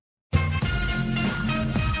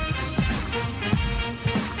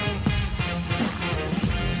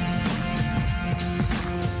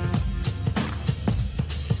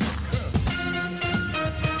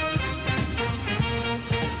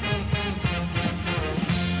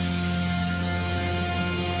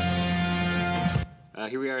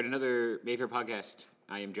Here we are at another Mayfair podcast.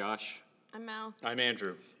 I am Josh. I'm Mal. I'm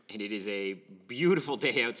Andrew. And it is a beautiful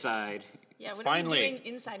day outside. Yeah, what Finally. are we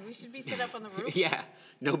doing inside? We should be set up on the roof. Yeah,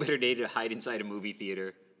 no better day to hide inside a movie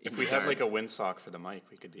theater. If we had like a windsock for the mic,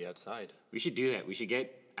 we could be outside. We should do that. We could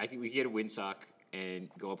get a windsock and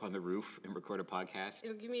go up on the roof and record a podcast.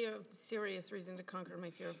 It'll give me a serious reason to conquer my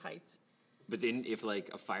fear of heights. But then if like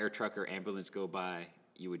a fire truck or ambulance go by,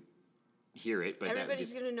 you would hear it. But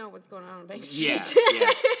everybody's going to know what's going on Bank Street. Yeah.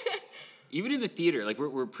 Even in the theater, like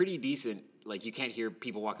we're pretty decent. Like you can't hear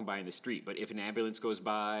people walking by in the street, but if an ambulance goes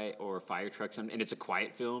by or a fire truck, and it's a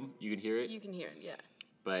quiet film, you can hear it. You can hear it, yeah.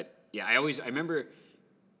 But yeah, I remember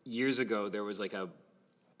years ago there was like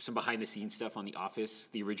some behind the scenes stuff on The Office,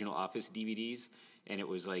 the original Office DVDs, and it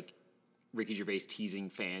was like Ricky Gervais teasing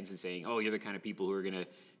fans and saying, "Oh, you're the kind of people who are gonna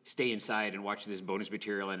stay inside and watch this bonus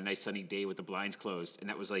material on a nice sunny day with the blinds closed," and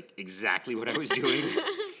that was like exactly what I was doing.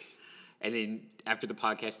 And then after the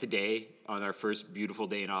podcast today, on our first beautiful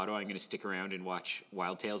day in Ottawa, I'm going to stick around and watch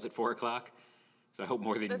Wild Tales at 4 o'clock. So I hope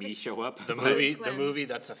more than me show up. The movie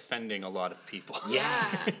that's offending a lot of people.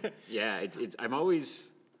 Yeah. Yeah, I'm always...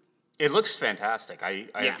 It looks fantastic. I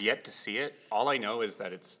Yeah. have yet to see it. All I know is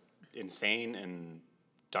that it's insane and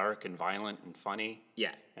dark and violent and funny.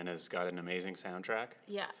 Yeah. And has got an amazing soundtrack.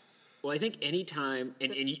 Yeah. Well, I think any time,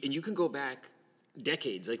 and you can go back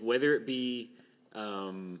decades, like whether it be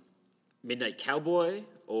Midnight Cowboy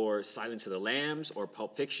or Silence of the Lambs or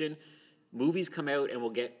Pulp Fiction, movies come out and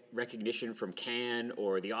will get recognition from Cannes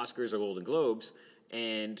or the Oscars or Golden Globes,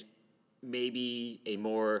 and maybe a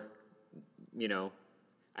more, I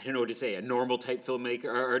don't know what to say, a normal type filmmaker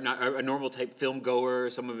or not a normal type film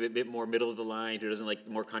goer, someone a bit more middle of the line who doesn't like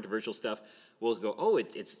the more controversial stuff, will go, oh,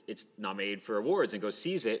 it's nominated for awards, and go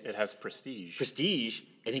sees it. It has prestige. Prestige,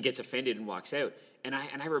 and then gets offended and walks out. And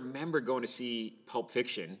I remember going to see Pulp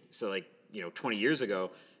Fiction, so 20 years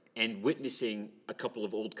ago, and witnessing a couple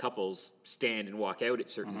of old couples stand and walk out at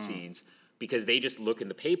certain scenes because they just look in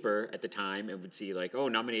the paper at the time and would see like, oh,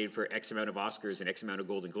 nominated for X amount of Oscars and X amount of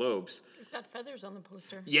Golden Globes. It's got feathers on the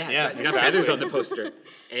poster. Yeah, it's got feathers on the poster.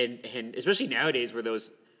 And especially nowadays where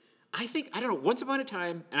those, I don't know, once upon a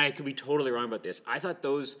time, and I could be totally wrong about this, I thought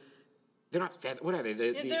those, they're not feathers, what are they?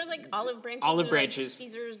 They're like olive branches. Olive or branches. Like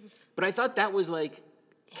Caesar's. But I thought that was like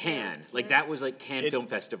Cannes. Like that was like Cannes Film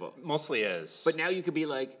Festival. Mostly is. But now you could be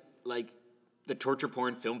like the Torture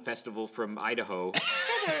Porn Film Festival from Idaho.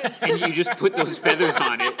 Feathers. And you just put those feathers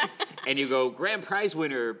on it and you go, Grand Prize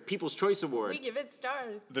winner, People's Choice Award. We give it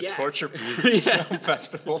stars. The Yeah. Torture Film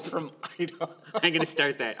Festival from Idaho. I'm going to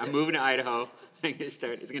start that. I'm moving to Idaho. I'm going to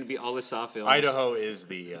start. It's going to be all the Saw films. Idaho is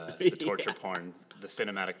the torture porn, the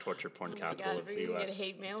cinematic torture porn capital of We're the going to U.S. get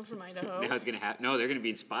hate mail from Idaho. Now it's going to happen. No, they're going to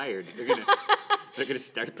be inspired. They're going to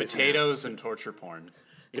start this. Potatoes and torture porn.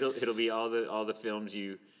 It'll be all the films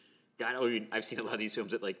you got. I mean, I've seen a lot of these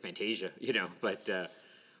films at like Fantasia,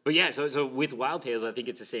 but yeah. So with Wild Tales, I think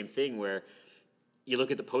it's the same thing where you look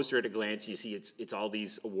at the poster at a glance, you see it's all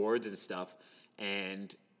these awards and stuff,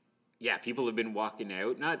 and yeah, people have been walking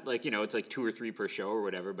out. Not like it's like 2 or 3 per show or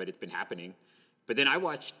whatever, but it's been happening. But then I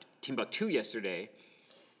watched Timbuktu yesterday,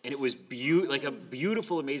 and it was like a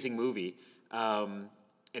beautiful, amazing movie, and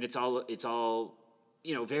it's all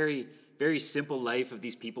very, very simple life of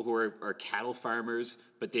these people who are cattle farmers,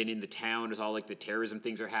 but then in the town, there's all like the terrorism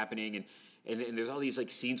things are happening, and there's all these like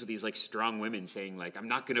scenes with these like strong women saying like, I'm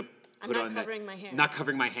not gonna put on covering my hair. I'm not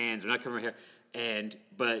covering my hands, I'm not covering my hair,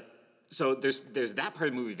 but so there's that part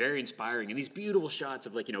of the movie very inspiring, and these beautiful shots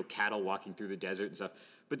of like cattle walking through the desert and stuff,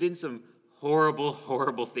 but then some horrible,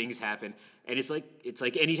 horrible things happen, and it's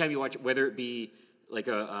like anytime you watch it, whether it be like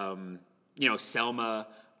a Selma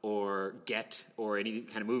or Get or any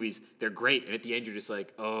kind of movies, they're great. And at the end, you're just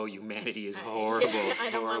like, oh, humanity is horrible. I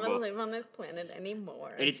don't want to horrible. live on this planet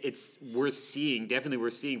anymore. And it's worth seeing, definitely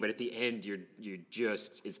worth seeing. But at the end, you're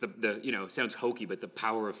just, it's the sounds hokey, but the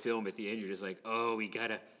power of film. At the end, you're just like, oh,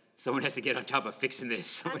 someone has to get on top of fixing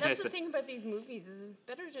this. And that's the thing about these movies is it's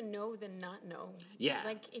better to know than not know. Yeah.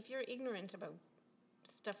 Like if you're ignorant about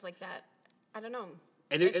stuff like that, I don't know.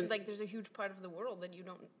 And there's a huge part of the world that you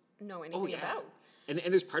don't know anything about. And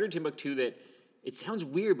there's part of Timbuktu that, it sounds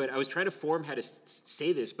weird, but I was trying to form how to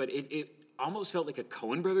say this, but it almost felt like a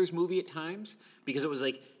Coen Brothers movie at times, because it was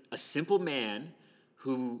like a simple man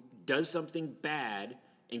who does something bad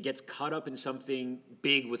and gets caught up in something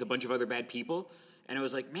big with a bunch of other bad people. And I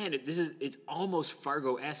was like, man, it's almost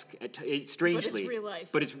Fargo-esque, strangely. But it's real life.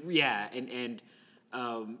 But it's, yeah,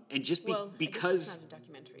 and just because... I guess it's not a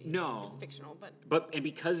documentary. No. It's fictional, and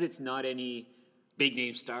because it's not any big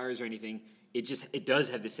name stars or anything, it does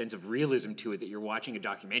have this sense of realism to it that you're watching a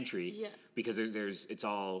documentary. Yeah. Because it's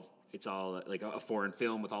all like a foreign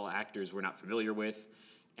film with all actors we're not familiar with,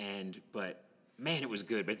 but man, it was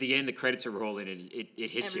good. But at the end, the credits are rolling and it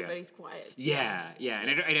hits you. Everybody's quiet. Yeah.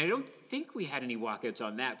 And I don't think we had any walkouts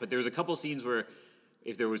on that, but there was a couple scenes where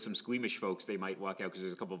if there was some squeamish folks, they might walk out because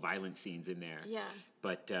there's a couple violent scenes in there. Yeah.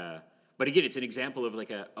 But again, it's an example of like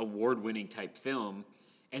a award-winning type film.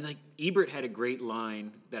 And like Ebert had a great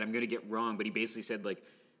line that I'm going to get wrong, but he basically said like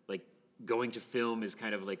going to film is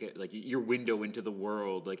kind of like your window into the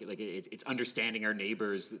world. Like it's understanding our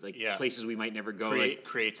neighbors, like places we might never go.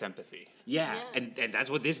 Creates empathy. Yeah. And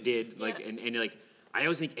that's what this did. Like Yeah. and like I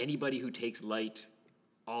always think anybody who takes light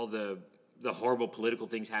all the horrible political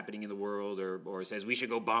things happening in the world or says we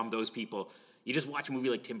should go bomb those people. You just watch a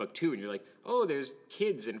movie like Timbuktu and you're like, oh, there's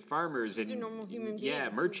kids and farmers and normal human yeah,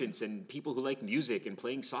 beings. merchants and people who like music and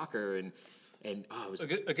playing soccer and it was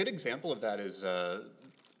A good example of that is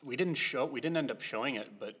we didn't end up showing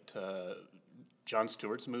it, but Jon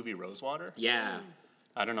Stewart's movie Rosewater. yeah.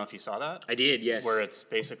 I don't know if you saw that. I did, yes. Where it's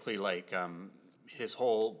basically like his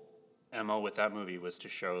whole MO with that movie was to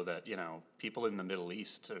show that people in the Middle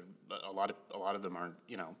East, a lot of them aren't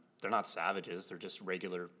they're not savages, they're just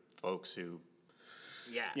regular folks who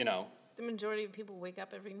The majority of people wake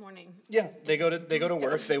up every morning. Yeah, they go to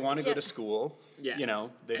work. stuff. They want to go Yeah. to school. Yeah.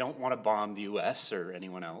 They don't want to bomb the U.S. or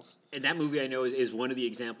anyone else. And that movie I know is one of the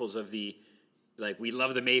examples of the, like, we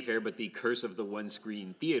love the Mayfair, but the curse of the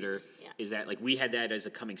one-screen theater is that, like, we had that as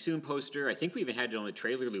a coming soon poster. I think we even had it on the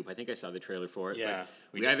trailer loop. I think I saw the trailer for it. Yeah,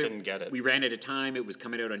 but we just didn't get it. We ran out of time. It was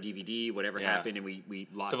coming out on DVD. Whatever happened, and we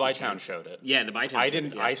lost The Bytown chance. showed it. Yeah, the Bytown I showed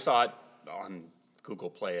didn't. it, yeah. I saw it on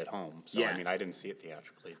Google Play at home. So Yeah. I mean, I didn't see it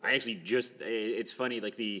theatrically. I actually just, it's funny,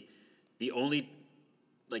 like, the only,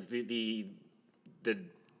 like, the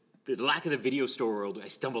lack of the video store world, I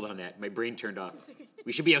stumbled on that. My brain turned off.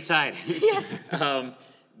 We should be outside.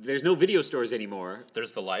 There's no video stores anymore,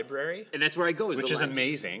 There's the library, and that's where I go. which is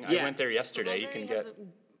amazing. I Yeah. went there The yesterday. You can library get. has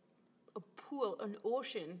a pool, an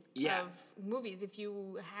ocean Yeah. of movies if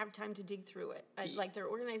you have time to dig through it. Like their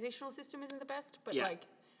organizational system isn't the best, but Yeah. like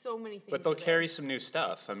so many things. But they'll are there. carry some new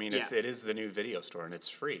stuff. I mean, Yeah. it is the new video store, and it's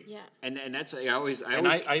free. Yeah. And that's I always And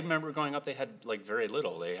I remember growing up, they had like very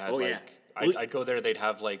little. They had Oh, like yeah. I'd go there. They'd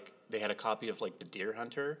have like they had a copy of like The Deer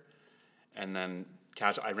Hunter, and then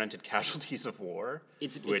I rented Casualties of War,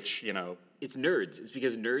 which it's nerds. It's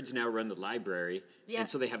because nerds now run the library, Yeah. and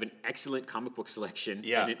so they have an excellent comic book selection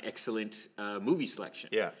Yeah. and an excellent movie selection.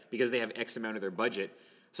 Yeah. Because they have X amount of their budget.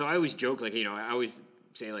 So I always joke, like, I always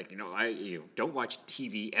say, like, don't watch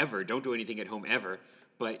TV ever, don't do anything at home ever,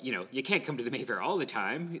 but you can't come to the Mayfair all the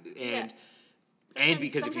time, and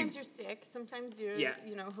because if you sometimes you're sick, sometimes you're or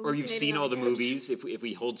you've hallucinating seen on all the couch. movies. If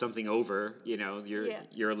we hold something over,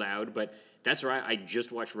 you're allowed. But that's right. I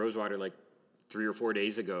just watched Rosewater like 3 or 4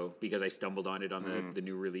 days ago because I stumbled on it on the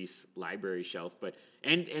new release library shelf. But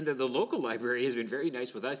and the local library has been very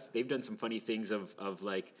nice with us. They've done some funny things of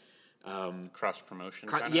like cross promotion.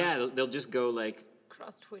 they'll just go like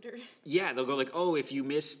Cross Twitter. they'll go like, oh, if you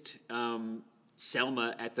missed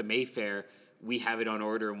Selma at the Mayfair, we have it on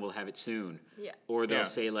order and we'll have it soon. Yeah. Or they'll Yeah.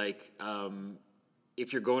 say like,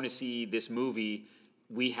 if you're going to see this movie,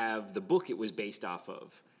 we have the book it was based off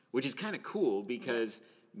of, which is kind of cool because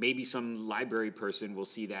maybe some library person will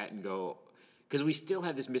see that and go, because we still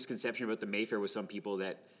have this misconception about the Mayfair with some people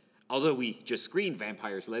that, although we just screened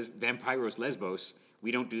Vampiros Lesbos,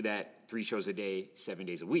 we don't do that 3 shows a day, 7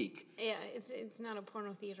 days a week. Yeah, it's not a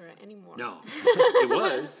porno theater anymore. No, it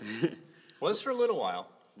was. Was for a little while.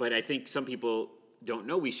 But I think some people don't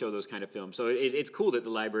know we show those kind of films. So it's cool that the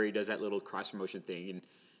library does that little cross-promotion thing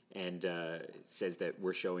and says that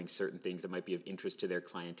we're showing certain things that might be of interest to their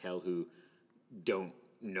clientele who don't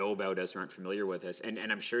know about us or aren't familiar with us. And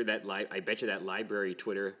I'm sure that I bet you that library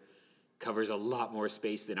Twitter covers a lot more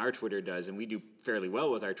space than our Twitter does. And we do fairly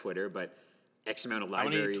well with our Twitter, but X amount of How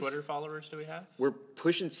libraries. many Twitter followers do we have? We're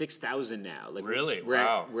pushing 6,000 now. Like Really? We're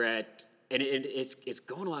Wow. we're at and it's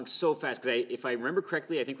going along so fast because if I remember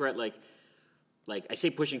correctly, I think we're at like I say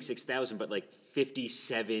pushing 6,000, but like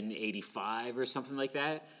 5,785 or something like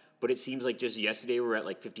that. But it seems like just yesterday we were at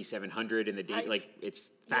like 5,700, and the day it's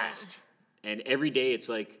fast, and every day it's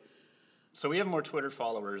like So we have more Twitter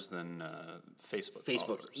followers than Facebook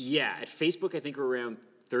followers. Yeah, at Facebook I think we're around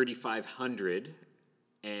 3,500,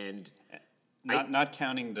 and. Not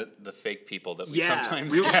counting the fake people that we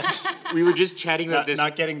sometimes we were just chatting about this.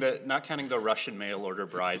 Not counting the Russian mail order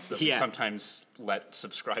brides that we sometimes let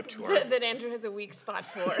subscribe to our. That Andrew has a weak spot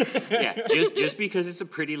for. Just because it's a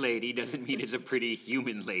pretty lady doesn't mean it's a pretty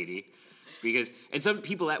human lady, and some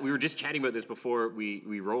people we were just chatting about this before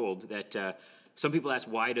we rolled that some people ask,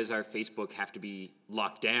 why does our Facebook have to be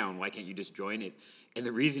locked down? Why can't you just join it? And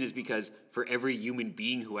the reason is because for every human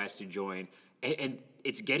being who has to join, and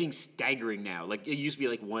it's getting staggering now. Like, it used to be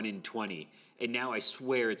like 1 in 20, and now I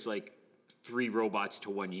swear it's like 3 robots to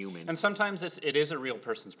 1 human. And sometimes it is a real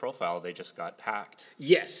person's profile. They just got hacked.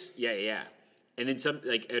 Yes, yeah. And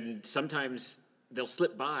then sometimes they'll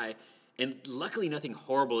slip by, and luckily nothing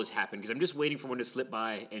horrible has happened, because I'm just waiting for one to slip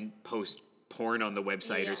by and post porn on the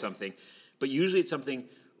website or something. But usually it's something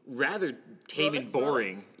rather tame and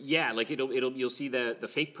boring. Robots. Yeah, like you'll see the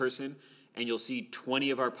fake person, and you'll see 20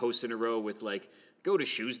 of our posts in a row with like, go to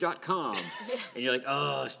shoes.com. And you're like,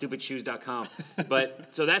 oh, stupid shoes.com.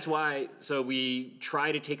 But so that's why, so we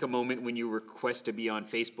try to take a moment when you request to be on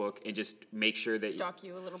Facebook and just make sure that Stalk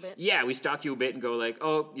you a little bit. yeah, we stalk you a bit and go like,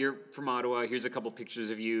 oh, you're from Ottawa. Here's a couple pictures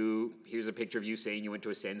of you. Here's a picture of you saying you went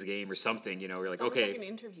to a Sens game or something. You know, we're like, It's almost okay. like an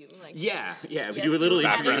interview. Like, Yeah. We yes, do a little you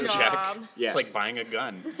have interview. a Background check. job. Yeah. It's like buying a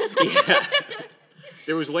gun.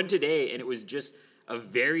 There was one today, and it was just a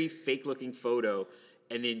very fake-looking photo,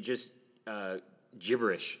 and then just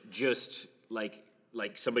gibberish, just like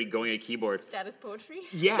somebody going at a keyboard. Status poetry.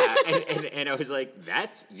 Yeah, and I was like,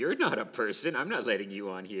 you're not a person. I'm not letting you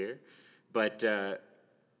on here. But yeah,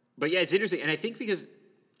 it's interesting. And I think because,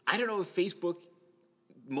 I don't know if Facebook,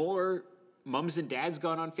 more mums and dads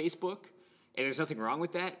gone on Facebook, and there's nothing wrong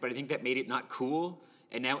with that, but I think that made it not cool.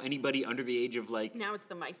 And now anybody under the age of like, Now it's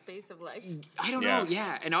the MySpace of life. I don't Yeah. know,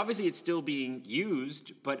 yeah. And obviously it's still being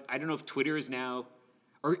used, but I don't know if Twitter is now,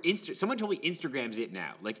 or someone told me Instagram's it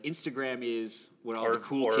now. Like, Instagram is what all the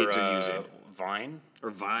cool kids are using. Vine. Or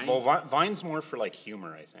Vine. Well, Vine's more for like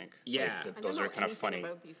humor, I think. Yeah. Like, I don't those know are kind of anything funny.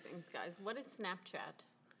 about these things, guys. What is Snapchat?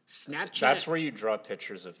 Snapchat. That's where you draw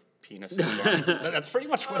pictures of penises. That's pretty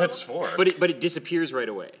much what it's for. But it disappears right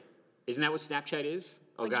away. Isn't that what Snapchat is?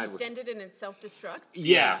 Oh, Like God. you send it and it self-destructs?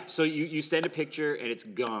 Yeah. So you send a picture and it's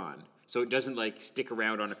gone. So it doesn't like stick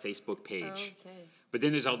around on a Facebook page. Okay. But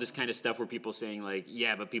then there's all this kind of stuff where people saying like,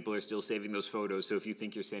 yeah, but people are still saving those photos. So if you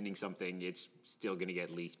think you're sending something, it's still going to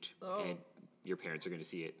get leaked, and your parents are going to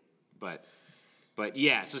see it. But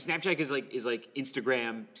yeah, so Snapchat is like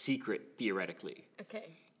Instagram secret theoretically, Okay.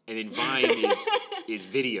 and then Vine is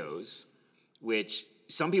videos, which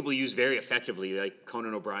some people use very effectively. Like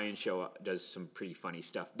Conan O'Brien show does some pretty funny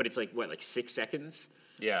stuff, but it's like 6 seconds.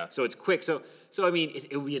 Yeah. So it's quick. So I mean,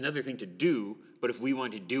 it would be another thing to do. But if we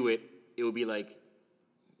wanted to do it, it would be like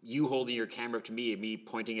you holding your camera up to me and me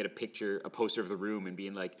pointing at a poster of the room and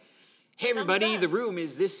being like, "Hey, everybody, up. the room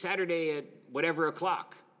is this Saturday at whatever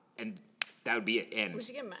o'clock," and that would be it. And We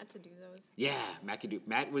should get Matt to do those. yeah, Matt could do.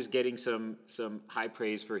 Matt was getting some high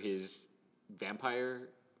praise for his vampire.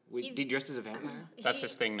 He's- Did he dress as a vampire? That's He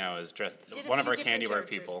his thing now. Is dress. did a One of few our different candy bar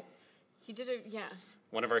characters. people. He did yeah.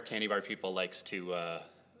 One of our candy bar people likes to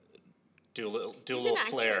do a little an actor.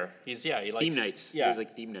 flair. He likes Theme nights. Yeah. There's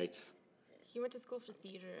like theme nights. He went to school for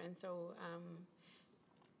theater, and so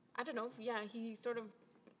I don't know. Yeah, he sort of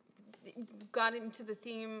got into the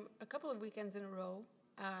theme a couple of weekends in a row.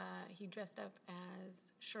 He dressed up as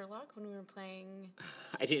Sherlock when we were playing.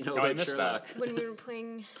 I didn't know Oh, I about missed Sherlock. that. When we were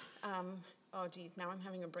playing. Oh, geez, now I'm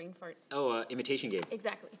having a brain fart. Oh, imitation game.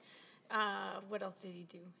 Exactly. What else did he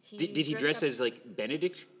do? Did he dress up- as like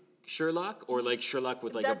Benedict Sherlock or like Sherlock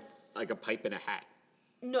with like That's- a pipe and a hat?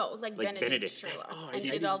 No, like Benedict, Benedict. Sherlock, Oh, I and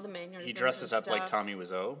didn't- did all the mannerisms. He dresses and up like stuff. Tommy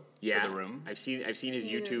Wiseau Yeah, for the room. I've seen his He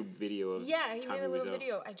did. YouTube video of Yeah, he Tommy made a little Wiseau.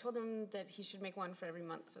 video. I told him that he should make one for every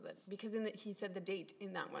month, so that because he said the date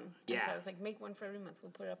in that one. And Yeah. so I was like, make one for every month.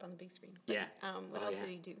 We'll put it up on the big screen. But, Yeah. What Oh, else yeah. did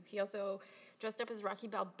he do? He also dressed up as Rocky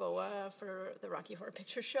Balboa for the Rocky Horror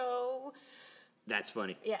Picture Show. That's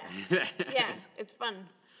funny. Yeah, yeah, it's fun.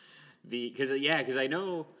 Because I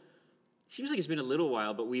know. Seems like it's been a little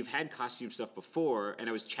while, but we've had costume stuff before, and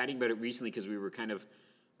I was chatting about it recently because we were kind of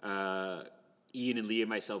Ian and Leah and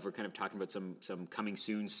myself were kind of talking about some coming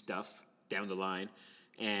soon stuff down the line,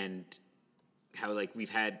 and how like we've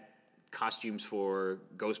had costumes for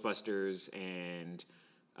Ghostbusters and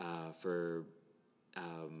for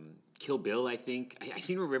Kill Bill. I think I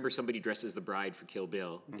seem to remember somebody dressed as the bride for Kill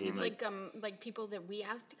Bill. In, Like people that we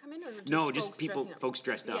asked to come in, or just no, just folks people, dressing up? folks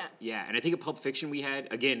dressed up. Yeah, and I think at Pulp Fiction we had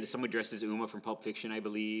again someone dressed as Uma from Pulp Fiction, I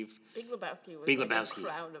believe. Big Lebowski was Big like Lebowski. a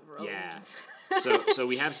crowd of robes. Yeah. So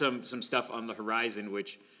we have some stuff on the horizon,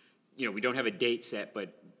 which we don't have a date set,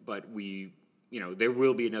 but we there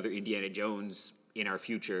will be another Indiana Jones in our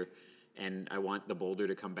future. And I want the boulder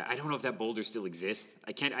to come back. I don't know if that boulder still exists.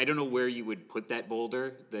 I don't know where you would put that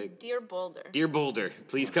boulder. The Dear Boulder. Dear Boulder,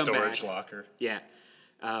 please come Storage back. locker. Yeah.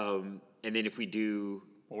 And then if we do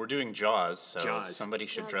Well, we're doing Jaws, so Jaws. somebody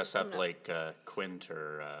should Jaws dress is up coming up. like Quint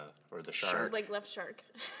or the shark, Like Left Shark.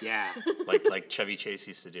 Yeah. like Chevy Chase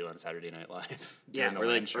used to do on Saturday Night Live. Yeah, doing the or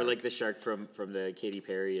land like shark. the shark from the Katy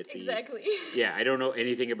Perry at the Exactly. Yeah, I don't know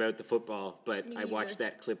anything about the football, but Me I watched neither.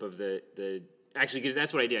 that clip of the actually because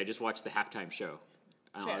that's what I did. I just watched the halftime show.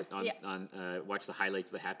 Fair, yeah. Watched the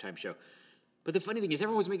highlights of the halftime show. But the funny thing is,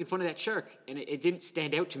 everyone was making fun of that shark, and it didn't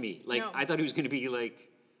stand out to me. Like No. I thought he was going to be like,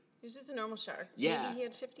 He's just a normal shark. Yeah. Maybe he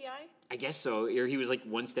had shifty eye. I guess so, or he was like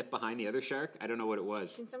one step behind the other shark. I don't know what it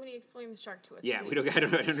was. Can somebody explain the shark to us? Yeah, please? I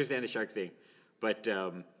don't understand the shark thing, but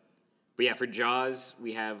yeah, for Jaws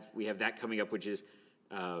we have that coming up, which is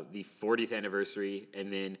the 40th anniversary,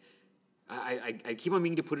 and then I keep on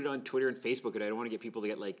meaning to put it on Twitter and Facebook, and I don't want to get people to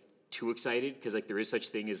get like too excited because like there is such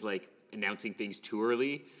thing as like announcing things too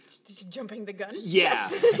early. Jumping the gun. Yeah,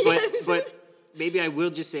 Yes. but maybe I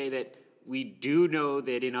will just say that we do know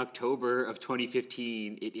that in October of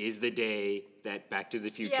 2015, it is the day that Back to the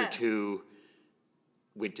Future Yeah. 2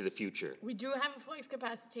 went to the future. We do have a flux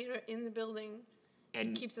capacitor in the building.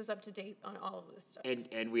 And- it keeps us up to date on all of this stuff.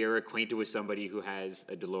 And we are acquainted with somebody who has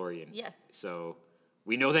a DeLorean. Yes. So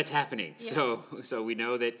we know that's happening. Yeah. So we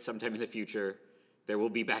know that sometime in the future there will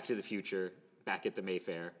be Back to the Future back at the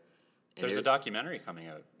Mayfair. And There's a there- documentary coming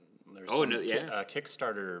out. There's Oh, some no, yeah.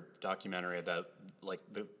 Kickstarter documentary about like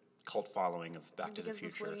the cult following of Back to the because the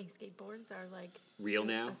Future. floating skateboards are like real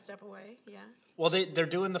now. a step away. Yeah. Well, they're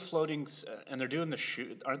doing the floatings and they're doing the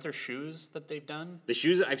shoe. Aren't there shoes that they've done? The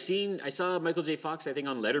shoes I saw Michael J. Fox I think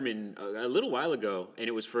on Letterman a little while ago, and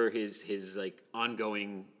it was for his like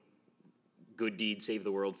ongoing good deed save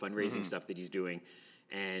the world fundraising stuff that he's doing,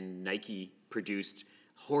 and Nike produced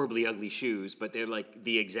horribly ugly shoes, but they're like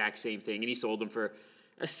the exact same thing, and he sold them for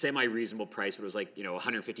a semi-reasonable price, but it was like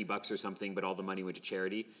 $150 or something, but all the money went to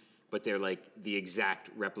charity. But they're like the exact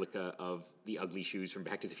replica of the ugly shoes from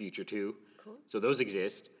Back to the Future 2. Cool. So those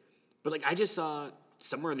exist. But like I just saw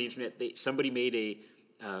somewhere on the internet, somebody made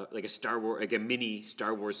like a Star Wars, like a mini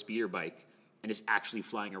Star Wars speeder bike, and it's actually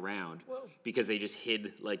flying around. Whoa. Because they just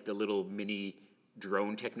hid like the little mini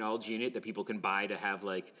drone technology in it that people can buy to have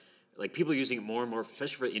like people are using it more and more,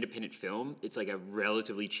 especially for independent film. It's like a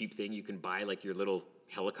relatively cheap thing. You can buy like your little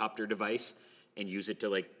helicopter device and use it to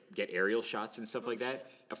like get aerial shots and stuff like that.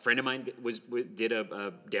 A friend of mine did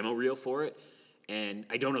a demo reel for it, and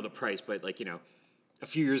I don't know the price, but like a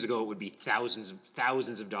few years ago it would be thousands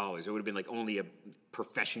of dollars. It would have been like only a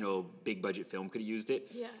professional big budget film could have used it.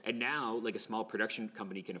 Yeah. And now like a small production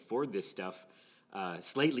company can afford this stuff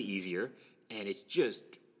slightly easier, and it's just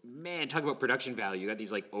man, talk about production value. You got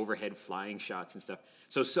these like overhead flying shots and stuff.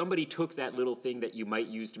 So somebody took that little thing that you might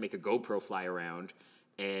use to make a GoPro fly around,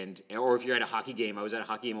 or if you're at a hockey game. I was at a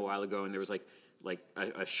hockey game a while ago, and there was like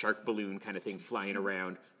a shark balloon kind of thing flying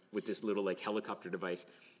around with this little like helicopter device.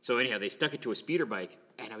 So anyhow, they stuck it to a speeder bike,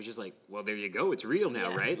 and I was just like, well, there you go. It's real now,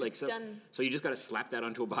 Yeah, right? Like it's so, done. so you just got to slap that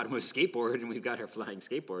onto a bottom of a skateboard, and we've got our flying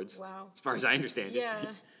skateboards. Wow. As far as I understand Yeah.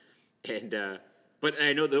 it. And but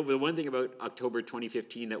I know the one thing about October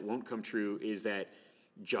 2015 that won't come true is that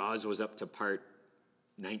Jaws was up to part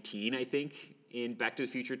 19, I think, in Back to the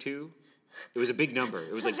Future 2. It was a big number.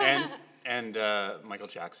 It was like And Michael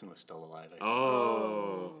Jackson was still alive. I think.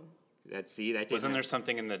 oh, that didn't Wasn't there happen.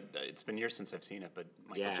 something in the? It's been years since I've seen it, but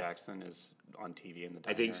Michael Yeah. Jackson is on TV in the.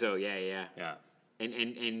 I think diner. so. Yeah. Yeah.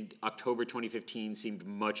 And October 2015 seemed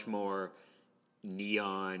much more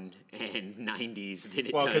neon and 90s than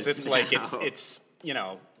it Well, does because it's like now. it's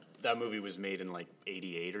that movie was made in like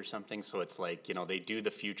 '88 or something, so it's like they do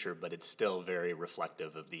the future, but it's still very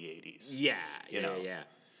reflective of the '80s. yeah. know.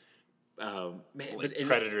 Man, Like and-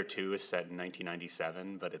 Predator 2 is set in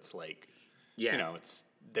 1997, but it's like Yeah.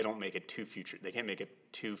 they don't make it too future. They can't make it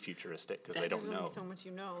too futuristic because they There's don't only know. so much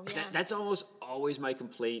you know. Yeah. That's almost always my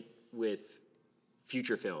complaint with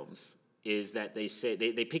future films is that they say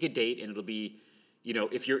they pick a date and it'll be,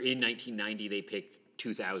 if you're in 1990, they pick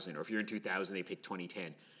 2000, or if you're in 2000, they pick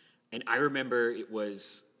 2010. And I remember it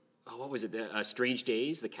was, what was it? Strange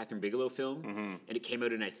Days, the Catherine Bigelow film, and it came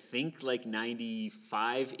out in I think like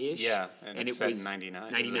 95-ish. Yeah, and it it's set was in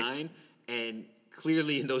 99. 99, and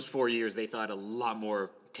clearly in those 4 years they thought a lot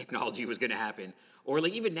more technology was going to happen. Or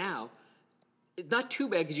like even now, it's not too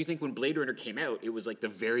bad because you think when Blade Runner came out, it was like the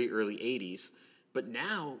very early 80s. But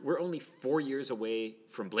now we're only 4 years away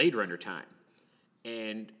from Blade Runner time.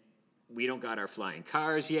 And we don't got our flying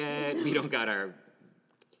cars yet. We don't got our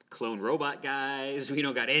clone robot guys. We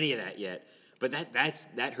don't got any of that yet. But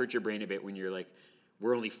that hurts your brain a bit when you're like,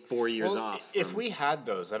 we're only 4 years Well, off. If from- we had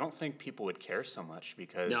those, I don't think people would care so much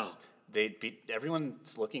because No.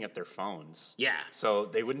 everyone's looking at their phones. Yeah. So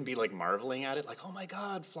they wouldn't be like marveling at it, like, oh my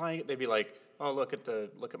God, flying. They'd be like, oh, look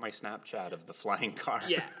at my Snapchat of the flying car.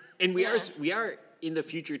 Yeah, and we are in the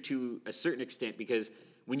future to a certain extent, because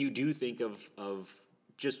when you do think of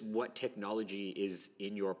just what technology is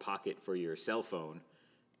in your pocket for your cell phone,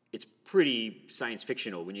 it's pretty science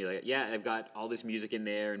fictional when you're like, yeah, I've got all this music in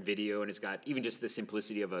there and video, and it's got even just the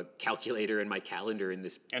simplicity of a calculator and my calendar in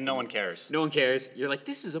this. And no one cares. No one cares. You're like,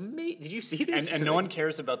 this is amazing. Did you see this? And no one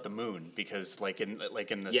cares about the moon, because like in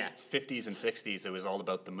the Yeah. 50s and 60s, it was all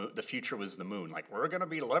about the moon. The future was the moon. Like, we're gonna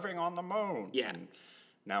be living on the moon. Yeah. And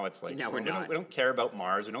now it's like, Now we're not. We don't care about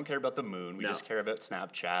Mars. We don't care about the moon. We No. just care about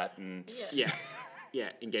Snapchat and Yeah, yeah,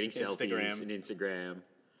 and getting selfies Instagram. and Instagram.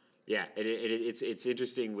 Yeah, it's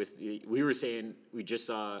interesting. We were saying we just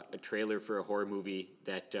saw a trailer for a horror movie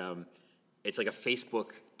that it's like a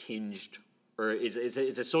Facebook tinged, or is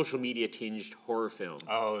a social media tinged horror film.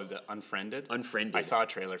 Oh, the Unfriended. Unfriended. I saw a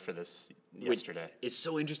trailer for this yesterday. It's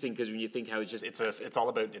so interesting because when you think how it's just It's a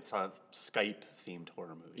Skype themed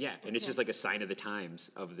horror movie. yeah, and it's just like a sign of the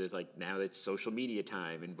times of there's like now it's social media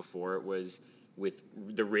time, and before it was with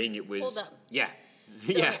The Ring, it was Hold up. yeah.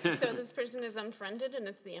 So, Yeah. so this person is unfriended and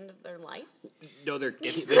it's the end of their life? No, they're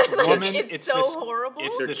It's this woman. It's so this, horrible.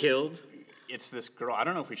 It's they're this, killed. It's this girl. I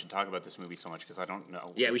don't know if we should talk about this movie so much because I don't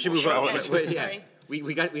know. Yeah, we should We'll move on. show it. But, yeah, Sorry.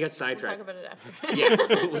 we got We'll sidetracked. talk about it after.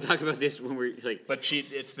 Yeah, we'll talk about this when we're like, But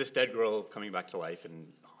it's this dead girl coming back to life and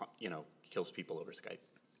kills people over Skype.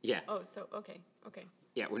 yeah, Oh, so, okay.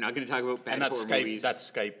 yeah. We're not going to talk about bad And that horror Skype movies. that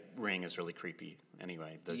Skype ring is really creepy.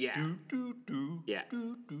 Anyway, the Yeah. do. Yeah.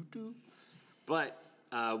 But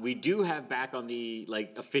we do have back on the,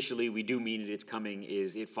 like, officially, we do mean it's coming,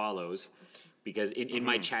 is It Follows. Because in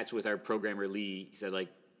my chats with our programmer, Lee, he said, like,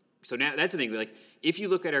 so now that's the thing. Like, if you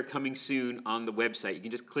look at our coming soon on the website, you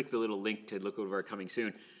can just click the little link to look over our coming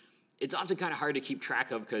soon. It's often kind of hard to keep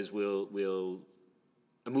track of because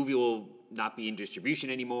a movie will not be in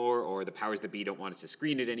distribution anymore, or the powers that be don't want us to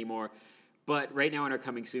screen it anymore. But right now in our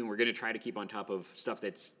coming soon, we're going to try to keep on top of stuff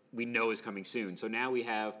that's we know is coming soon. So now we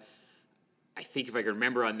have, I think if I can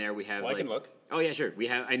remember on there, we have. Well, I can look. Oh yeah, sure. We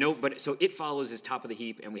have. I know, but so It Follows is top of the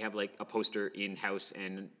heap, and we have like a poster in house,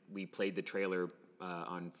 and we played the trailer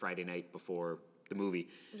on Friday night before the movie.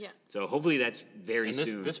 Yeah. So hopefully that's very And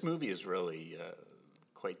soon. this movie is really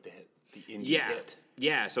quite the hit, the indie Yeah, hit.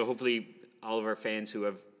 yeah. So hopefully, all of our fans who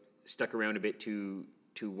have stuck around a bit to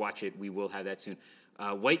watch it, we will have that soon.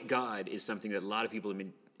 White God is something that a lot of people have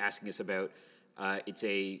been asking us about.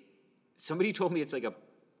 Somebody told me it's like a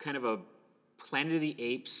kind of a Planet of the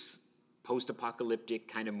Apes post-apocalyptic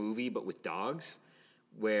kind of movie, but with dogs,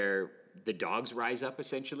 where the dogs rise up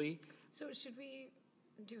essentially. So should we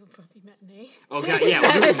do a puppy matinee? Oh God, yeah. Is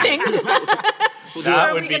that a thing? That Or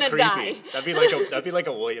are would we be gonna creepy. die? That'd be like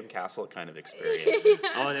a William Castle kind of experience.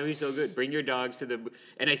 Oh, that'd be so good. Bring your dogs to the,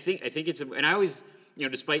 and I think it's and I always,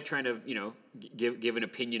 despite trying to, give an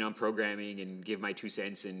opinion on programming and give my 2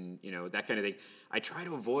 cents and, that kind of thing, I try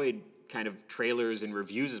to avoid kind of trailers and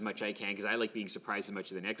reviews as much as I can because I like being surprised as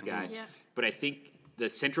much as the next guy. Yeah. But I think the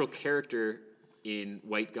central character in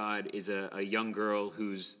White God is a young girl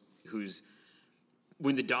who's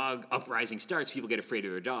when the dog uprising starts, people get afraid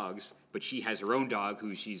of their dogs, but she has her own dog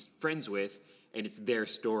who she's friends with, and it's their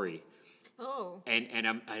story. Oh. And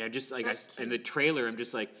I'm just like, That's in the trailer, I'm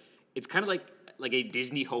just like, it's kind of like a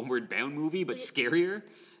Disney Homeward Bound movie, but scarier.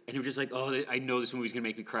 And I'm just like, oh, I know this movie's gonna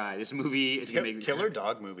make me cry. This movie is gonna make me Killer cry.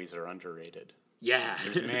 dog movies are underrated. Yeah.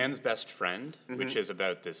 There's Man's Best Friend, which is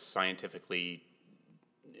about this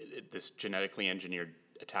genetically engineered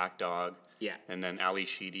attack dog. Yeah. And then Ali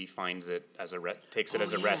Sheedy finds it takes it Oh,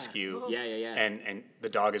 as a yeah. rescue. Yeah. And the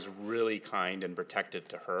dog is really kind and protective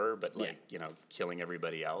to her, but killing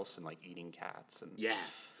everybody else and like eating cats and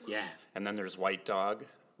Yeah. And then there's White Dog,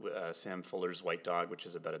 Sam Fuller's White Dog, which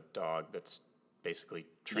is about a dog that's basically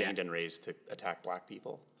trained and raised to attack black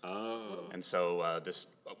people. Oh. And so this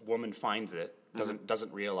woman finds it,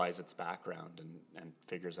 doesn't realize its background, and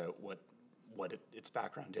figures out what its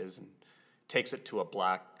background is, and takes it to a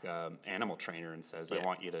black animal trainer and says, Yeah. "I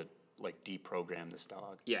want you to like deprogram this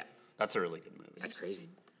dog." Yeah. That's a really good movie. That's crazy.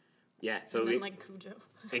 Yeah. So And then like Cujo.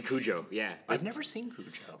 and Cujo. Yeah. I've never seen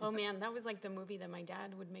Cujo. Oh man, that was like the movie that my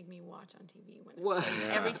dad would make me watch on TV What?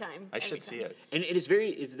 every time. I every should time. see it. And it is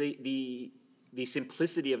it's the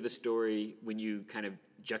simplicity of the story when you kind of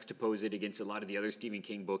juxtapose it against a lot of the other Stephen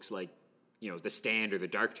King books like, The Stand or The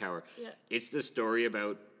Dark Tower. Yeah. It's the story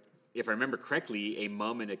about, if I remember correctly, a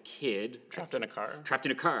mom and a kid Trapped in a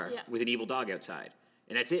car. Yeah. with an evil dog outside.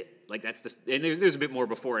 And that's it. Like and there's a bit more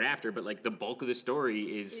before and after, but like the bulk of the story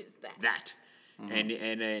is Is that. that. And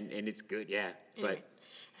it's good, yeah. Anyway.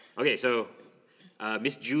 Okay, so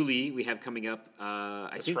Miss Julie we have coming up.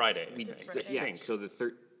 I It's think Friday. This I Friday. Yeah, think. so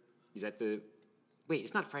is that the... Wait,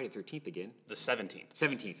 it's not Friday the 13th again. The 17th.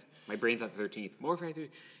 17th. My brain's not the 13th. More Friday 13th.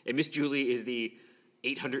 And Miss Julie is the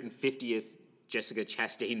 850th Jessica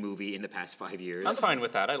Chastain movie in the past 5 years. I'm fine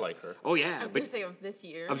with that. I like her. Oh, yeah. I was going to say of this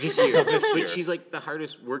year. Of this year. this year. But she's like the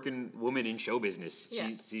hardest working woman in show business.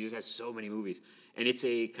 Yeah. She just has so many movies. And it's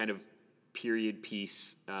a kind of period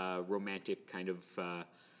piece, romantic kind of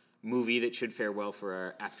movie that should fare well for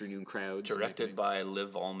our afternoon crowds. Directed by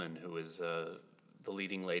Liv Ullmann, who is the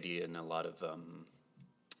leading lady in a lot of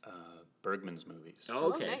Bergman's movies.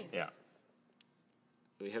 Oh, okay. nice. Yeah.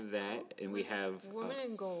 We have that, and we have Woman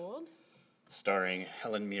in Gold. Starring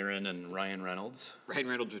Helen Mirren and Ryan Reynolds. Ryan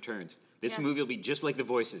Reynolds returns. This Yeah. movie will be just like The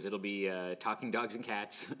Voices. It'll be talking dogs and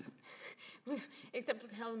cats. Except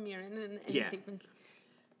with Helen Mirren in Yeah. the sequence.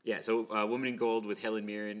 Yeah, so Woman in Gold with Helen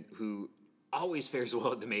Mirren, who always fares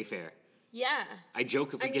well at the Mayfair. Yeah. I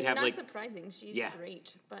joke if we I could mean, have not like surprising. She's Yeah.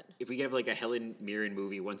 great, but if we could have like a Helen Mirren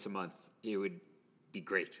movie once a month, it would be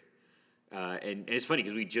great. And it's funny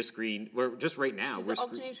because we just screened. We're just right now. just we're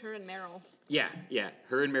alternate her and Meryl. Yeah,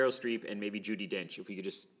 her and Meryl Streep and maybe Judi Dench. If we could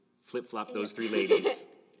just flip flop those three ladies.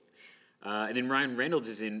 And then Ryan Reynolds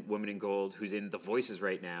is in Woman in Gold, who's in The Voices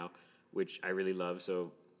right now, which I really love.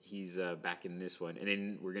 So he's back in this one. And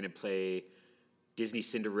then we're gonna play Disney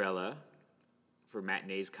Cinderella for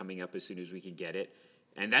matinees coming up as soon as we can get it.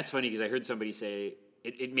 And that's funny because I heard somebody say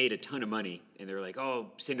it made a ton of money, and they were like,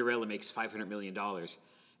 "Oh, Cinderella makes $500 million," and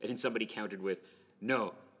then somebody countered with,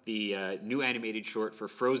 "No, the new animated short for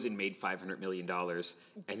Frozen made $500 million,"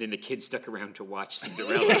 and then the kids stuck around to watch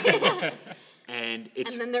Cinderella. And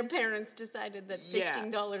it's And then their parents decided that Yeah.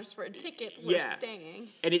 $15 for a ticket was Yeah. staying.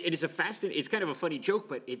 And it is a fascinating. It's kind of a funny joke,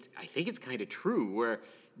 but I think it's kind of true. Where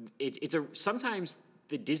it's sometimes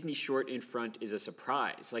the Disney short in front is a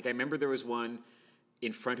surprise. Like I remember there was one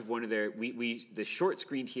in front of one of their the short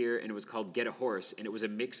screened here, and it was called Get a Horse, and it was a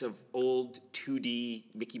mix of old 2D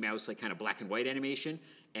Mickey Mouse like kind of black and white animation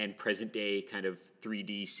and present day kind of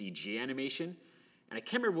 3D CG animation. And I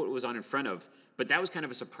can't remember what it was on in front of, but that was kind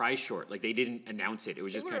of a surprise short. Like they didn't announce it. It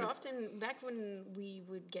was They just were kind of often, back when we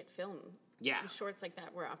would get film, Yeah. shorts like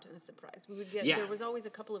that were often a surprise. We would get, Yeah. there was always a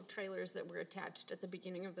couple of trailers that were attached at the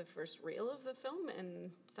beginning of the first reel of the film,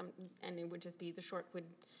 and it would just be, the short would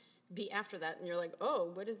be after that, and you're like,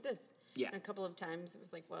 oh, what is this? Yeah. And a couple of times it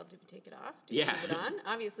was like, well, do we take it off? Do we Yeah. leave it on?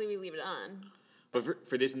 Obviously we leave it on. But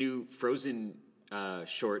for this new Frozen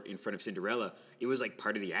short in front of Cinderella, it was like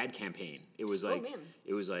part of the ad campaign. It was like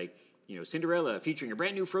Cinderella featuring a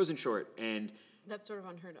brand new Frozen short, and That's sort of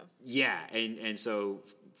unheard of. yeah, and so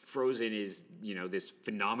Frozen is this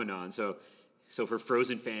phenomenon. So for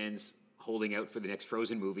Frozen fans holding out for the next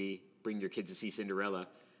Frozen movie, bring your kids to see Cinderella,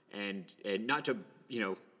 and not to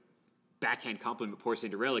backhand compliment poor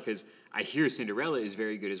Cinderella, because I hear Cinderella is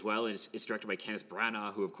very good as well, and it's directed by Kenneth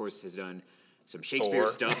Branagh, who of course has done some Shakespeare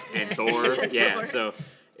Thor. stuff and Thor. Yeah, Thor. so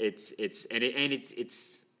it's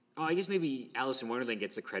I guess maybe Alice in Wonderland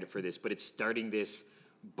gets the credit for this, but it's starting this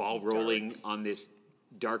ball rolling on this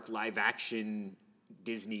dark live action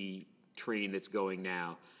Disney train that's going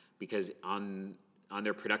now, because on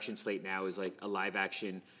their production slate now is like a live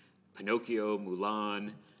action Pinocchio,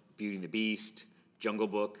 Mulan, Beauty and the Beast, Jungle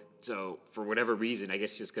Book. So for whatever reason, I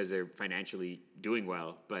guess just because they're financially doing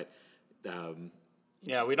well, but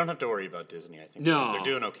Yeah, we don't have to worry about Disney. I think no, they're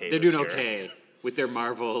doing okay. They're this doing year. okay with their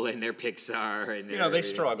Marvel and their Pixar and their, They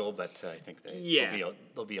struggle, but I think Yeah.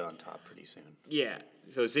 they'll be on top pretty soon. Yeah.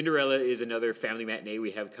 So Cinderella is another family matinee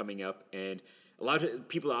we have coming up, and a lot of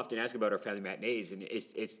people often ask about our family matinees, and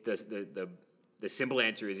it's the simple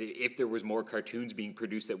answer is if there was more cartoons being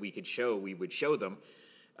produced that we could show, we would show them,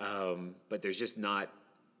 but there's just not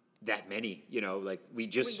that many. Like we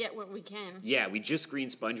get what we can. Yeah, we just screened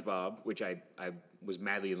SpongeBob, which I was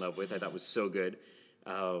madly in love with. I thought was so good.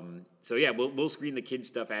 So yeah, we'll screen the kids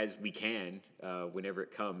stuff as we can whenever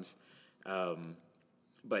it comes.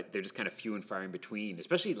 But they're just kind of few and far in between.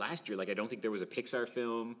 Especially last year, like I don't think there was a Pixar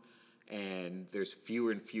film, and there's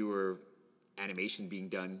fewer and fewer animation being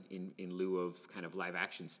done in lieu of kind of live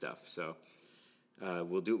action stuff. So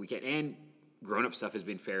we'll do what we can. And grown-up stuff has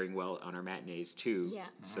been faring well on our matinees too. Yeah.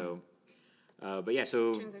 So, but yeah,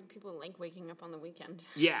 so Turns out people like waking up on the weekend.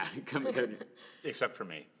 yeah, Except for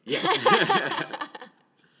me. yeah.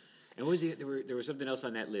 And what was there was something else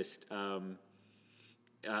on that list.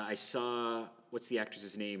 I saw, what's the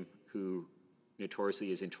actress's name who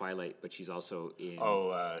notoriously is in Twilight, but she's also in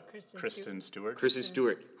Kristen Stewart. Kristen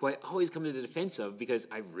Stewart, who I always come to the defense of because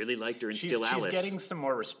I really liked her in Still Alice. She's getting some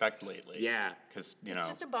more respect lately. Yeah. Because, It's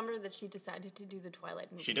just a bummer that she decided to do the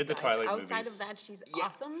Twilight movies. She did the guys. Twilight Outside movies. of that, she's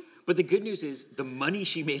awesome. But the good news is the money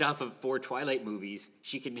she made off of 4 Twilight movies,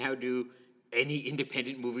 she can now do any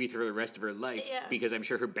independent movie for the rest of her life because I'm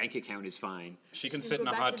sure her bank account is fine. She can She sit can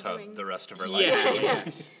in a go back hot to tub doing- the rest of her life. Yeah.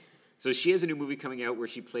 So she has a new movie coming out where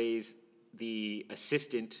she plays the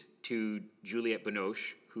assistant to Juliette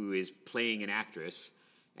Binoche, who is playing an actress,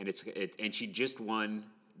 and and she just won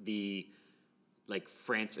the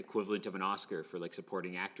France equivalent of an Oscar for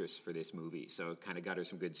supporting actress for this movie. So it kind of got her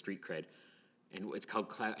some good street cred. And it's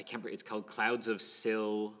called It's called Clouds of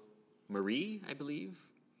Sil Marie, I believe.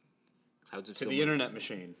 Clouds of To Sil the Marie. internet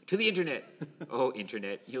machine. To the internet. Oh,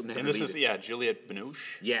 internet! You'll never. And this leave is, it. Juliette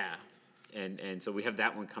Binoche. Yeah, and so we have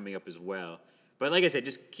that one coming up as well. But like I said,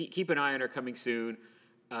 just keep an eye on her coming soon.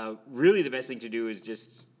 Really, the best thing to do is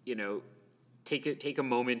just take a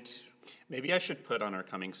moment. Maybe I should put on our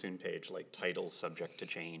coming soon page titles subject to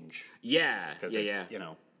change. Yeah, Because yeah.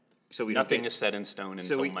 So we nothing don't is set in stone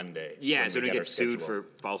until Monday. Yeah, when so we don't our get sued schedule.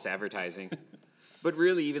 for false advertising. But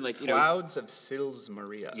really, even Clouds of Sils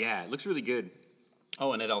Maria. yeah, it looks really good.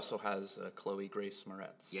 Oh, and it also has Chloe Grace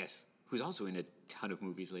Moretz. Yes, who's also in a ton of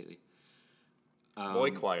movies lately.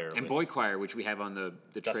 Boy Choir. And with Boy Choir, which we have on the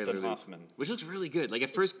Dustin trailer, Hoffman. which looks really good. At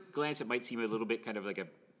first glance, it might seem a little bit kind of like a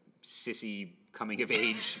sissy coming of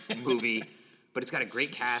age movie, but it's got a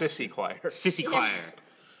great cast. Sissy Choir. Sissy Choir.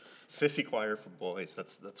 Sissy Choir for boys.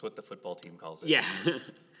 That's what the football team calls it. Yeah.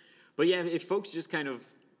 But yeah, if folks just kind of,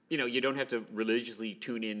 you don't have to religiously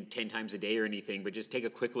tune in 10 times a day or anything, but just take a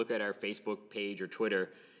quick look at our Facebook page or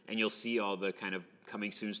Twitter, and you'll see all the kind of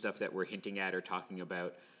coming soon stuff that we're hinting at or talking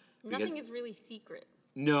about. Nothing is really secret.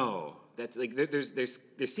 No, that's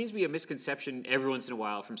there seems to be a misconception every once in a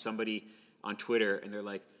while from somebody on Twitter, and they're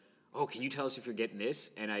like, "Oh, can you tell us if you're getting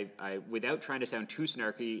this?" And I without trying to sound too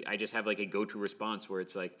snarky, I just have a go-to response where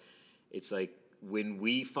it's like when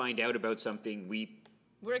we find out about something,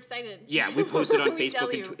 We're excited. yeah, we post it on We tell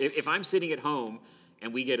Facebook. you. And if I'm sitting at home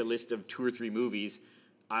and we get a list of 2 or 3 movies,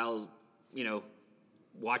 I'll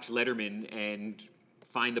watch Letterman and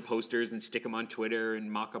find the posters and stick them on Twitter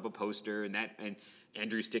and mock up a poster and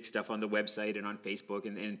Andrew sticks stuff on the website and on Facebook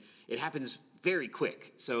and it happens very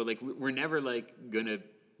quick. So we're never gonna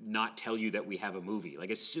not tell you that we have a movie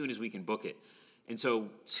as soon as we can book it. And so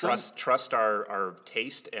Trust our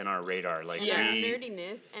taste and our radar. And our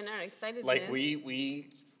nerdiness and our excitedness.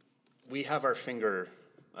 We have our finger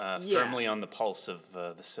firmly on the pulse of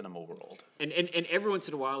the cinema world. And every once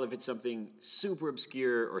in a while, if it's something super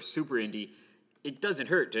obscure or super indie, it doesn't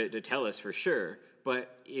hurt to tell us for sure.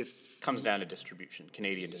 But if Comes down to distribution,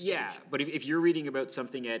 Canadian distribution. yeah, but if you're reading about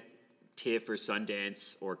something at TIFF or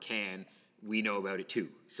Sundance or Cannes, we know about it too.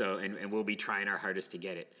 So and we'll be trying our hardest to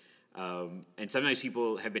get it. And sometimes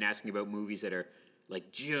people have been asking about movies that are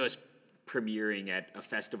just premiering at a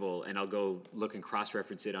festival, and I'll go look and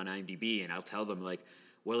cross-reference it on IMDb, and I'll tell them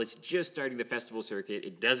well, it's just starting the festival circuit.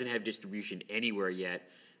 It doesn't have distribution anywhere yet.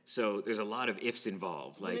 So there's a lot of ifs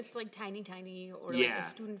involved. When it's tiny or Yeah. a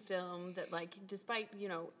student film that despite,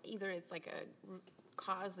 either it's a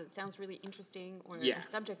cause that sounds really interesting or Yeah. a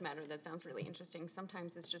subject matter that sounds really interesting,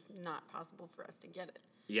 sometimes it's just not possible for us to get it.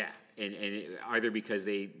 Yeah, and either because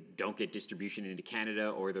they don't get distribution into Canada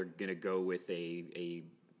or they're going to go with a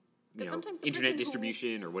sometimes the person internet who-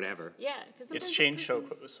 distribution or whatever. Yeah, because It's changed so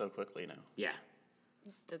quickly now. Yeah.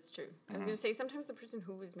 That's true. I was going to say sometimes the person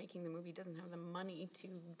who is making the movie doesn't have the money to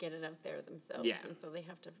get it out there themselves, Yeah. and so they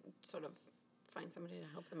have to sort of find somebody to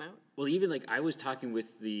help them out. Well, even I was talking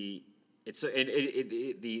with the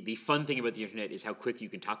fun thing about the internet is how quick you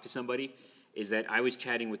can talk to somebody. Is that I was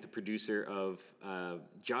chatting with the producer of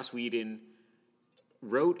Joss Whedon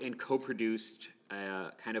wrote and co-produced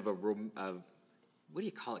kind of what do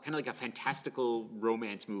you call it? Kind of like a fantastical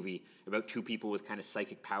romance movie about 2 people with kind of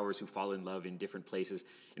psychic powers who fall in love in different places.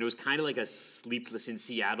 And it was kind of like a Sleepless in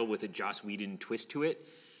Seattle with a Joss Whedon twist to it.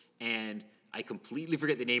 And I completely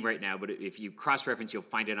forget the name right now, but if you cross-reference, you'll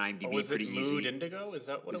find it on IMDb Was pretty it easy. Mood Indigo? Is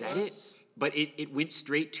that what Was it that was? it? But it went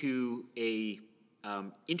straight to a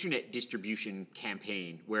internet distribution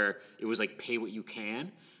campaign where it was pay what you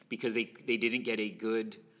can because they didn't get a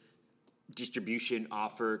good distribution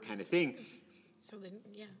offer kind of thing. So then,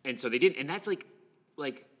 yeah. And so they didn't. And that's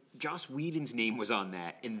like Joss Whedon's name was on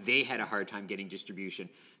that, and they had a hard time getting distribution.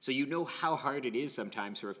 So you know how hard it is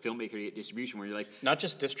sometimes for a filmmaker to get distribution where you're Not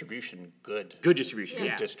just distribution, good distribution, good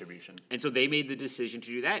yeah. distribution. And so they made the decision to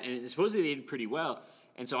do that, and supposedly they did pretty well.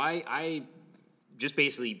 And so I just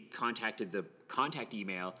basically contacted the contact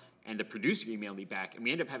email and the producer emailed me back, and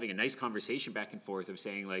we ended up having a nice conversation back and forth of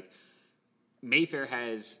saying, like, Mayfair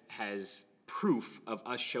has proof of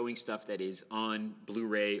us showing stuff that is on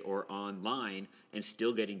Blu-ray or online and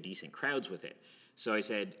still getting decent crowds with it. So I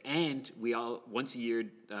said, and we all, once a year,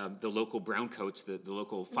 the local browncoats, the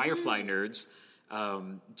local Firefly nerds,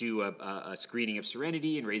 do a screening of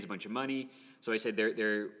Serenity and raise a bunch of money. So I said, They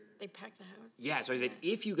pack the house. yeah, so I said,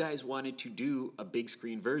 if you guys wanted to do a big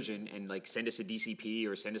screen version and like send us a DCP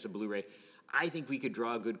or send us a Blu-ray, I think we could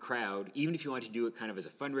draw a good crowd, even if you wanted to do it kind of as a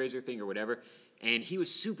fundraiser thing or whatever. And he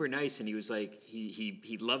was super nice, and he was like,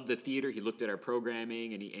 he loved the theater. He looked at our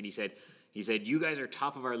programming, and he said, you guys are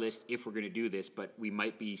top of our list if we're going to do this, but we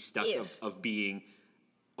might be stuck of being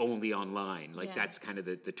only online. Like that's kind of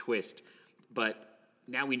the twist. But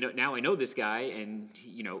now I know this guy, and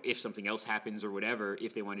you know, if something else happens or whatever,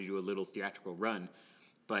 if they want to do a little theatrical run,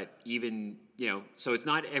 but even, you know, so it's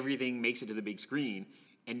not everything makes it to the big screen,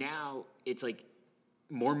 and now it's like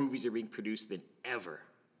more movies are being produced than ever,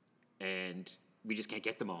 and we just can't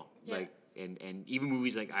get them all. Yeah. Like, and even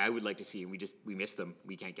movies like I would like to see, and we miss them.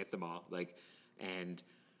 We can't get them all. Like, and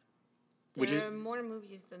There are more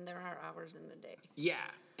movies than there are hours in the day. yeah,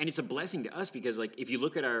 and it's a blessing to us because, like, if you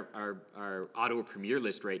look at our Ottawa premiere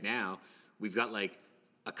list right now, we've got like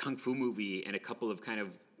a kung fu movie and a couple of kind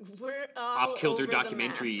of We're all off-kilter over the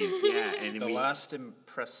map. documentaries. Yeah, and The then Last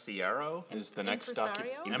Impresario is the next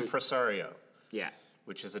Impresario? Impresario, yeah,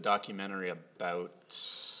 which is a documentary about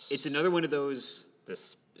it's another one of those.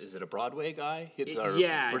 this. Is it a Broadway guy? It's a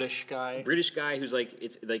Yeah, British it's guy. British guy who's like,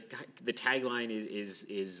 it's like the tagline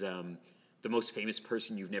is the most famous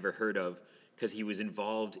person you've never heard of, because he was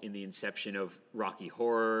involved in the inception of Rocky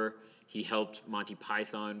Horror. He helped Monty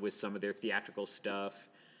Python with some of their theatrical stuff,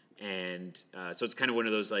 and so it's kind of one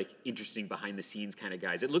of those like interesting behind the scenes kind of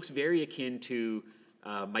guys. It looks very akin to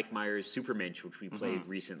Mike Myers' Supermensch, which we played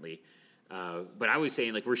recently. But I was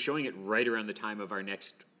saying, like, we're showing it right around the time of our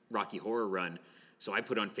next Rocky Horror run. So I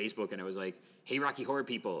put on Facebook and I was like, hey, Rocky Horror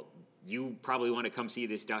people, you probably want to come see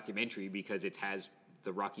this documentary because it has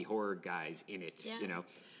the Rocky Horror guys in it, Yeah. you know?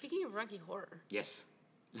 Speaking of Rocky Horror, Yes.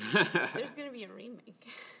 there's going to be a remake.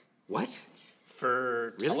 What?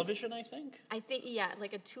 For Really? television, I think. I think, yeah,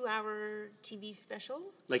 like a 2-hour TV special.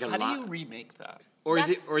 Like How do you remake that? or is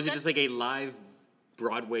That's- it just like a that's- live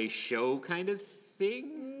Broadway show kind of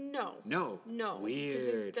thing? No. No. 'Cause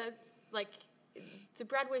Weird. that's like, the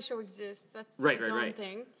Broadway show exists. That's Right, its right, own right.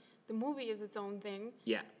 thing. The movie is its own thing.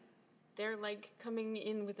 Yeah. They're like coming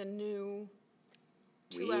in with a new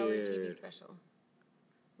 2-hour TV Weird. special,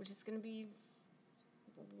 which is going to be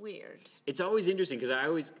weird. It's always interesting because I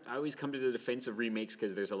always come to the defense of remakes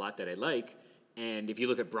because there's a lot that I like, and if you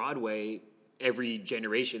look at Broadway, every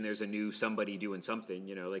generation there's a new somebody doing something.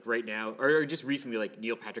 You know, like right now, or just recently, like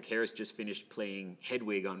Neil Patrick Harris just finished playing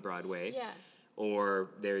Hedwig on Broadway. Yeah.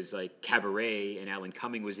 Or there's like Cabaret, and Alan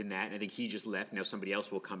Cumming was in that, and I think he just left. Now somebody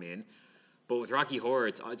else will come in. But with Rocky Horror,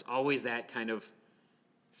 it's always that kind of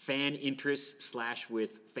fan interest /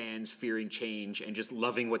 with fans fearing change and just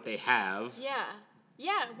loving what they have. Yeah.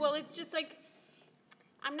 Yeah. Well, it's just like,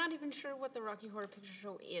 I'm not even sure what the Rocky Horror Picture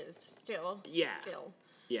Show is still. Yeah. Still.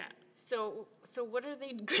 Yeah. So what are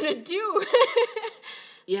they going to do?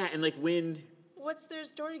 Yeah, and like when... What's their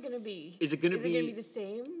story going to be? Is it gonna Is it going be- to be the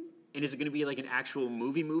same? And is it going to be like an actual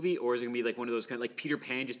movie, or is it going to be like one of those kind of like Peter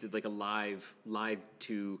Pan just did like a live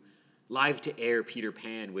to air Peter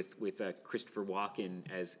Pan with Christopher Walken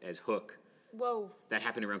as Hook. Whoa. That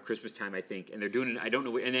happened around Christmas time, I think, and they're doing it. I don't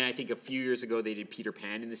know. And then I think a few years ago they did Peter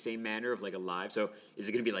Pan in the same manner of like a live. So is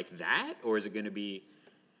it going to be like that, or is it going to be?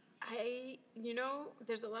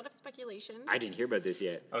 There's a lot of speculation. I didn't hear about this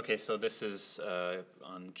yet. Okay, so this is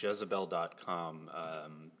on Jezebel.com.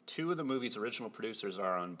 Two of the movie's original producers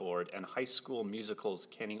are on board, and High School Musical's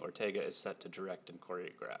Kenny Ortega is set to direct and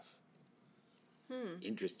choreograph.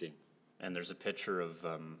 Interesting. And there's a picture of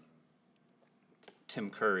Tim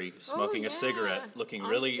Curry smoking yeah. a cigarette, looking On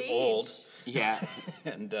really stage. old, Yeah.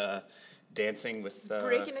 and dancing with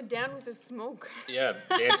Breaking it down with the smoke.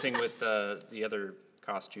 dancing with the other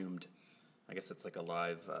costumed. I guess it's like a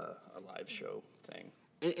live show thing.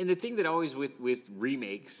 And the thing that always with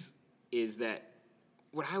remakes is that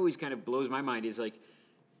what I always kind of blows my mind is like,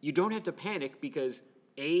 you don't have to panic because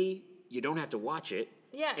A, you don't have to watch it.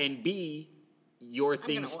 Yeah. And B, your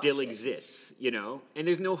thing gonna still watch it. exists, you know? And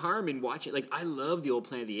there's no harm in watching. Like, I love the old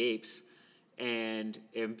Planet of the Apes and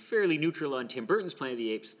am fairly neutral on Tim Burton's Planet of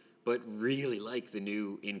the Apes, but really like the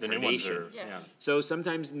new The incarnation. new ones are, Yeah. So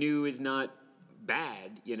sometimes new is not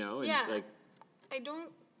bad, you know? And Yeah. like, I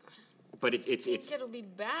don't but it's think it'll be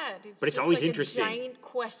bad. But it's just always like interesting. A giant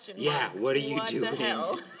question Yeah, mark. what are you What doing? the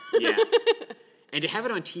hell? Yeah. And to have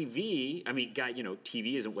it on TV, I mean, God,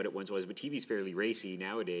 TV isn't what it once was, but TV's fairly racy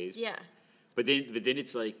nowadays. Yeah. But then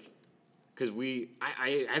it's like, because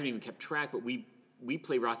I haven't even kept track, but we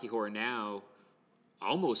play Rocky Horror Now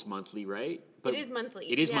almost monthly, right? But It is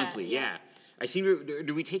monthly. It is Yeah, monthly, yeah. I seem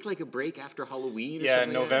do we take like a break after Halloween? Or Yeah,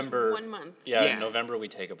 something like that? November. 1 month. Yeah, Yeah. in November we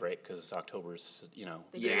take a break because October's, They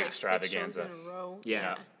the do like 6 shows extravaganza. in a row.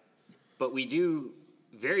 Yeah. But we do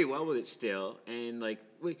very well with it still. And like,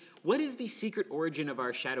 wait, what is the secret origin of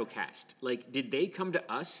our Shadowcast? Like, did they come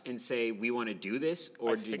to us and say we want to do this,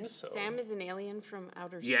 or I did think so. Sam is an alien from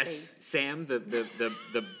outer yes, space. Sam,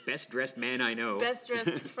 the best dressed man I know. Best dressed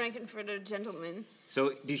Frankenfurter gentleman.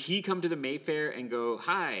 So did he come to the Mayfair and go,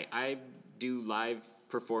 "Hi, I do live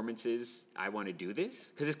performances. I want to do this"?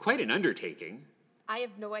 Because it's quite an undertaking. I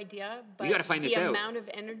have no idea, but gotta find this the out. amount of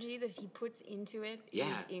energy that he puts into it is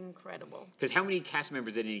Yeah. incredible. Because how many cast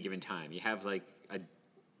members at any given time? You have like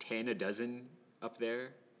a dozen up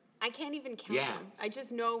there. I can't even count Yeah. them. I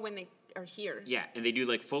just know when they are here. Yeah, and they do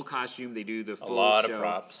like full costume. They do the A full lot show. of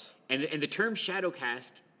props. And the term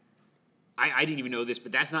Shadowcast, I didn't even know this,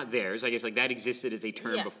 but that's not theirs. I guess like that existed as a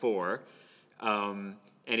term Yeah. before, and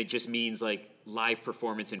it just means like live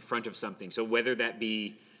performance in front of something. So whether that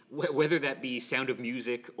be Sound of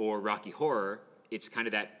Music or Rocky Horror, it's kind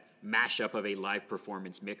of that mashup of a live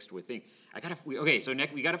performance mixed with thing. So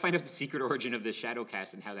next we got to find out the secret origin of the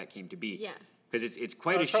Shadowcast and how that came to be. Yeah. Because it's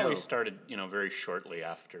quite Well, a it show. probably started, very shortly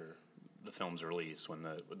after the film's release when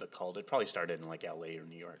the cult. It probably started in like L.A. or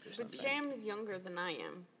New York or But something. Sam is younger than I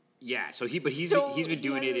am. Yeah. So he's So been he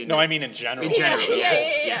doing it hasn't- in. No, I mean in general. In general,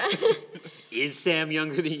 Yeah. Is Sam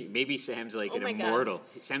younger than you? Maybe Sam's like Oh an my gosh. immortal.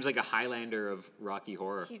 Sam's like a Highlander of Rocky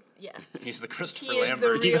Horror. Yeah. He's the He Christopher is the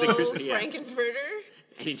Lambert. He's the real Christmas- yeah. Frankenfurter.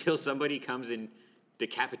 And until somebody comes and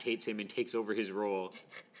decapitates him and takes over his role,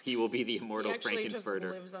 he will be the He immortal actually just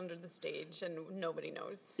Frankenfurter. lives under the stage and nobody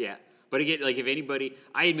knows. Yeah. But again, like if anybody,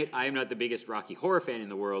 I admit I am not the biggest Rocky Horror fan in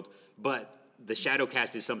the world, but the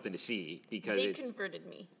Shadowcast is something to see because They it's converted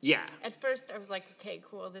me. yeah. At first, I was like, okay,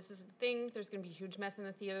 cool, this is the thing. There's going to be a huge mess in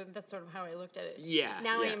the theater. That's sort of how I looked at it. Yeah,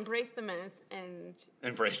 Now I yeah. embrace the mess, and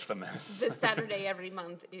Embrace the mess. the Saturday every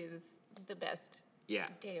month is the best Yeah.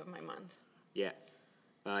 day of my month. Yeah.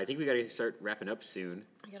 I think we got to start wrapping up soon.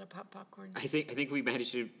 I got to pop popcorn. I think we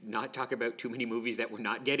managed to not talk about too many movies that we're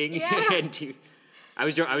not getting. Yeah. I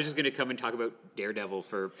was just going to come and talk about Daredevil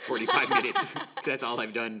for 45 minutes. 'Cause that's all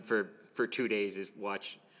I've done for 2 days is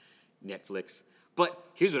watch Netflix. But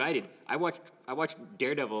here's what I did. I watched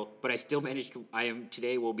Daredevil, but I still managed to.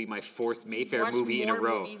 Today will be my 4th Mayfair watched movie in a more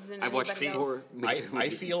row. movies than I've watched anybody 4 else. Mayfair I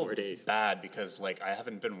movies in feel 4 days. bad because like I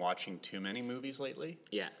haven't been watching too many movies lately.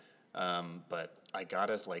 Yeah. But I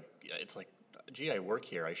gotta it's like, gee, I work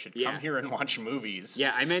here. I should Yeah. come here and watch movies.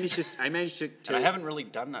 Yeah, I managed to And I haven't really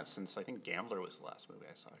done that since I think Gambler was the last movie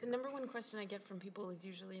I saw. The number one question I get from people is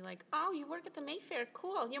usually like, "Oh, you work at the Mayfair?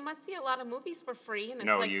 Cool. You must see a lot of movies for free." And it's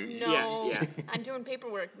No, like, you- "No, Yeah, yeah. I'm doing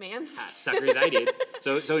paperwork, man." suckers, I did.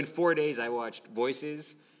 So in 4 days, I watched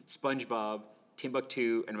Voices, SpongeBob,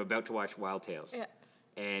 Timbuktu, and I'm about to watch Wild Tales. Yeah.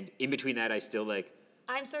 And in between that, I still like,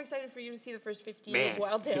 I'm so excited for you to see the first 15 man, of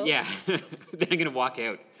Wild Tales. yeah. Then I'm gonna walk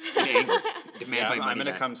out in anger, demand Yeah, my I'm money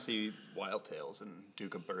gonna back. come see Wild Tales and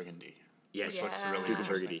Duke of Burgundy. Yes, Yeah. Looks really Duke of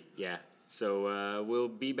interesting. Burgundy. Yeah. So we'll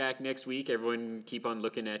be back next week. Everyone keep on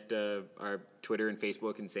looking at our Twitter and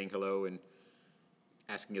Facebook and saying hello and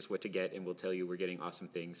asking us what to get, and we'll tell you we're getting awesome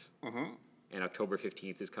things. Mm-hmm. And October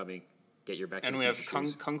 15th is coming. Get your back. And to we have Future Kung,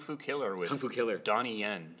 shoes. Kung Fu Killer with Kung Fu Killer. Donnie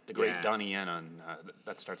Yen, the great Yeah. Donnie Yen on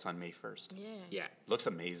that starts on May 1st. Yeah. Yeah. Looks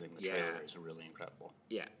amazing. The Yeah. trailer is really incredible.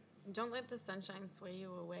 Yeah. Don't let the sunshine sway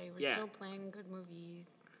you away. We're Yeah. still playing good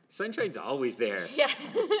movies. Sunshine's always there. Yeah.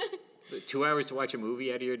 2 hours to watch a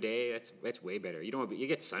movie out of your day, that's way better. You don't you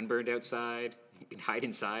get sunburned outside. You can hide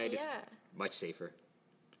inside. Yeah. It's much safer.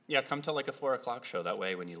 Yeah, come to like a 4:00 show. That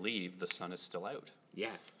way, when you leave, the sun is still out.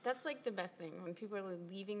 Yeah. That's like the best thing when people are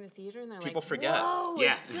leaving the theater and they're People like, forget. "Whoa,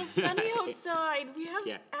 Yeah. it's still sunny outside. We have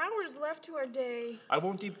Yeah. hours left to our day." I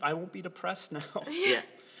won't be depressed now. Yeah.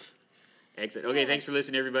 Excellent. Okay, thanks for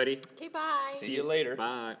listening, everybody. Okay, bye. See you later.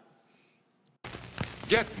 Bye.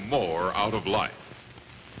 Get more out of life.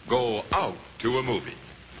 Go out to a movie.